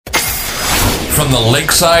from the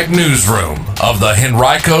Lakeside Newsroom of the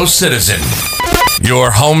Henrico Citizen, your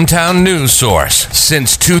hometown news source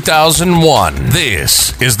since 2001.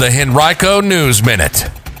 This is the Henrico News Minute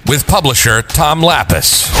with publisher Tom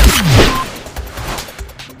Lappas.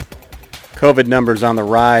 COVID numbers on the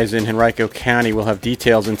rise in Henrico County. We'll have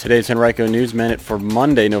details in today's Henrico News Minute for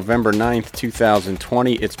Monday, November 9th,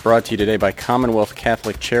 2020. It's brought to you today by Commonwealth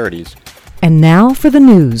Catholic Charities. And now for the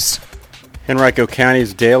news. Henrico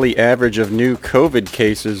County's daily average of new COVID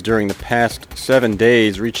cases during the past 7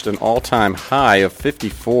 days reached an all-time high of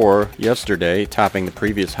 54 yesterday, topping the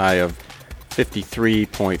previous high of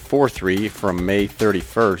 53.43 from May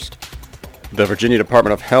 31st. The Virginia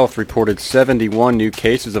Department of Health reported 71 new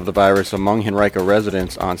cases of the virus among Henrico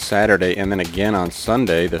residents on Saturday and then again on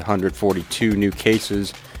Sunday. The 142 new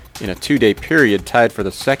cases in a 2-day period tied for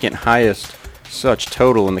the second highest such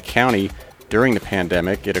total in the county during the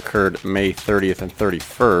pandemic. It occurred May 30th and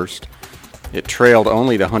 31st. It trailed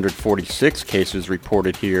only the 146 cases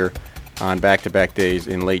reported here on back-to-back days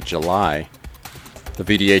in late July. The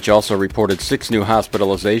VDH also reported 6 new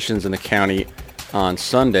hospitalizations in the county on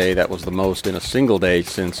Sunday. That was the most in a single day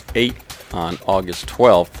since 8 on August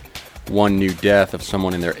 12th. One new death of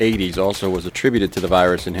someone in their 80s also was attributed to the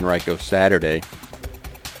virus in Henrico Saturday.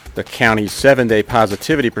 The county's 7-day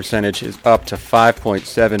positivity percentage is up to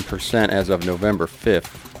 5.7% as of November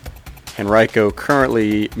 5th. Henrico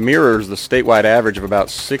currently mirrors the statewide average of about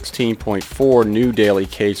 16.4 new daily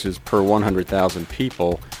cases per 100,000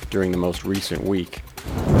 people during the most recent week.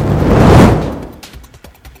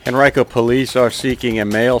 Henrico police are seeking a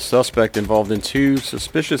male suspect involved in 2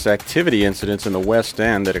 suspicious activity incidents in the West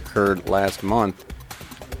End that occurred last month.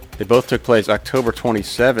 They both took place October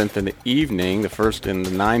 27th in the evening, the first in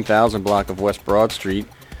the 9000 block of West Broad Street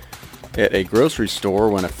at a grocery store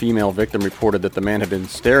when a female victim reported that the man had been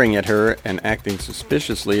staring at her and acting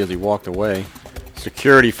suspiciously as he walked away.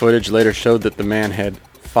 Security footage later showed that the man had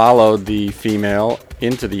followed the female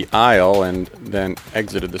into the aisle and then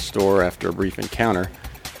exited the store after a brief encounter.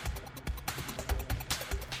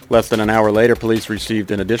 Less than an hour later, police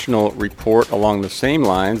received an additional report along the same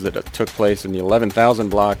lines that took place in the 11,000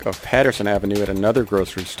 block of Patterson Avenue at another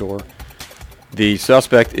grocery store. The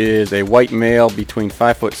suspect is a white male between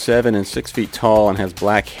 5'7" and 6 feet tall and has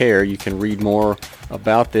black hair. You can read more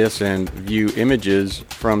about this and view images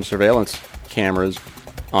from surveillance cameras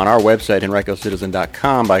on our website,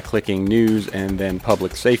 henricocitizen.com, by clicking News and then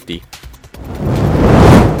Public Safety.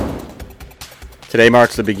 Today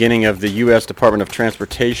marks the beginning of the U.S. Department of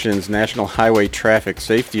Transportation's National Highway Traffic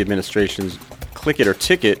Safety Administration's Click It or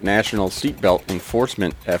Ticket national seatbelt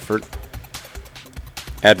enforcement effort.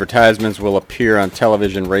 Advertisements will appear on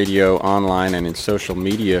television, radio, online, and in social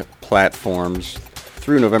media platforms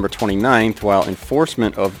through November 29th, while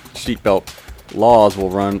enforcement of seatbelt laws will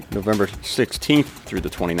run November 16th through the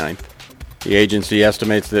 29th. The agency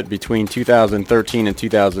estimates that between 2013 and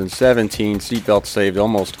 2017, seatbelts saved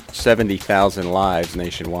almost 70,000 lives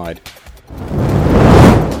nationwide.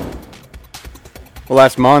 Well,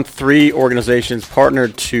 last month, 3 organizations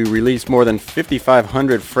partnered to release more than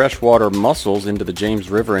 5,500 freshwater mussels into the James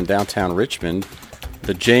River in downtown Richmond.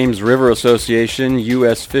 The James River Association,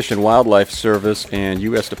 U.S. Fish and Wildlife Service, and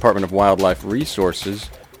U.S. Department of Wildlife Resources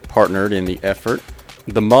partnered in the effort.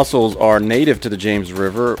 The mussels are native to the James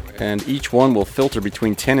River, and each one will filter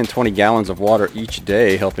between 10 and 20 gallons of water each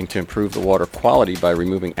day, helping to improve the water quality by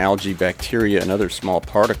removing algae, bacteria, and other small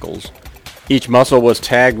particles. Each mussel was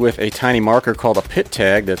tagged with a tiny marker called a pit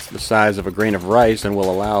tag that's the size of a grain of rice and will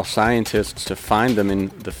allow scientists to find them in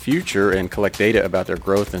the future and collect data about their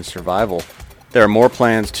growth and survival. There are more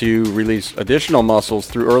plans to release additional mussels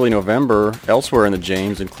through early November elsewhere in the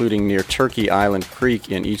James, including near Turkey Island Creek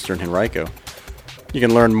in eastern Henrico. You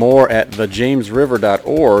can learn more at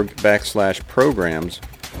thejamesriver.org/programs.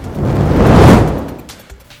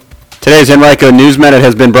 Today's Henrico News Minute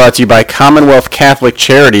has been brought to you by Commonwealth Catholic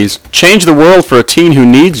Charities. Change the world for a teen who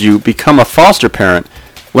needs you. Become a foster parent.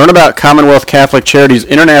 Learn about Commonwealth Catholic Charities'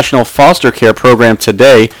 International Foster Care Program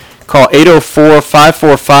today. Call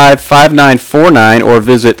 804-545-5949 or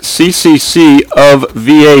visit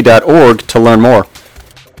cccofva.org to learn more.